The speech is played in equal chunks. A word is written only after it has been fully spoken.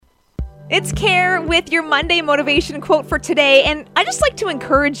It's Care with your Monday motivation quote for today. And I just like to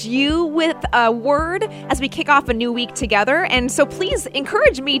encourage you with a word as we kick off a new week together. And so please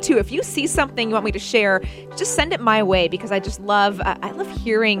encourage me too. If you see something you want me to share, just send it my way because I just love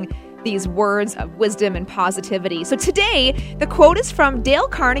hearing these words of wisdom and positivity. So today, the quote is from Dale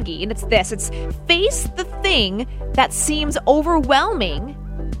Carnegie, and it's this. It's face the thing that seems overwhelming,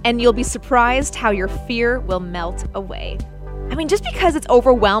 and you'll be surprised how your fear will melt away. I mean, just because it's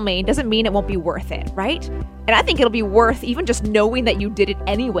overwhelming doesn't mean it won't be worth it, right? And I think it'll be worth even just knowing that you did it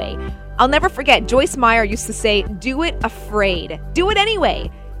anyway. I'll never forget, Joyce Meyer used to say, do it afraid. Do it anyway.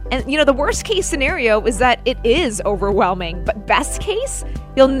 And, the worst case scenario is that it is overwhelming. But best case,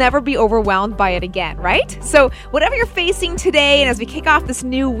 you'll never be overwhelmed by it again, right? So whatever you're facing today, and as we kick off this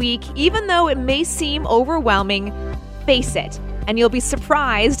new week, even though it may seem overwhelming, face it. And you'll be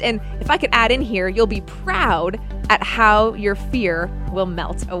surprised, and if I could add in here, you'll be proud at how your fear will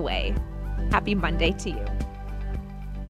melt away. Happy Monday to you.